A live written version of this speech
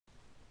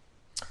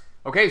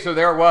Okay, so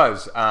there it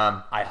was.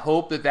 I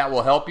hope that that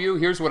will help you.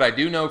 Here's what I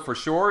do know for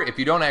sure. If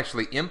you don't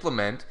actually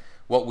implement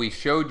what we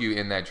showed you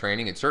in that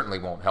training, it certainly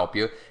won't help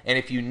you. And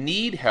if you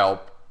need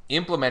help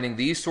implementing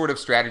these sort of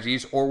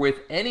strategies or with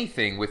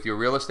anything with your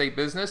real estate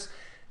business,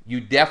 you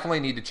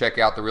definitely need to check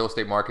out the Real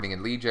Estate Marketing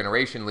and Lead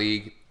Generation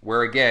League,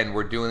 where again,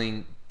 we're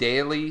doing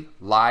daily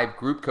live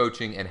group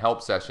coaching and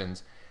help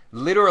sessions.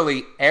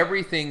 Literally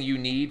everything you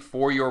need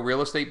for your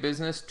real estate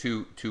business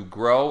to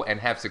grow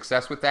and have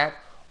success with that,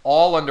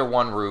 all under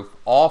one roof,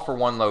 all for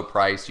one low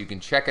price. You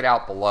can check it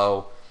out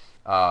below.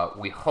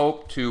 We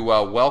hope to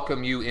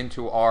welcome you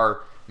into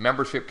our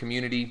membership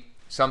community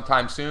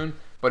sometime soon.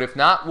 But if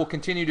not, we'll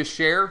continue to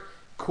share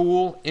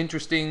cool,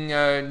 interesting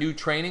new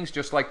trainings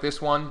just like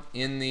this one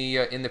in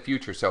the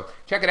future. So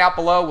check it out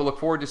below. We'll look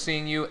forward to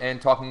seeing you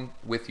and talking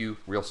with you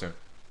real soon.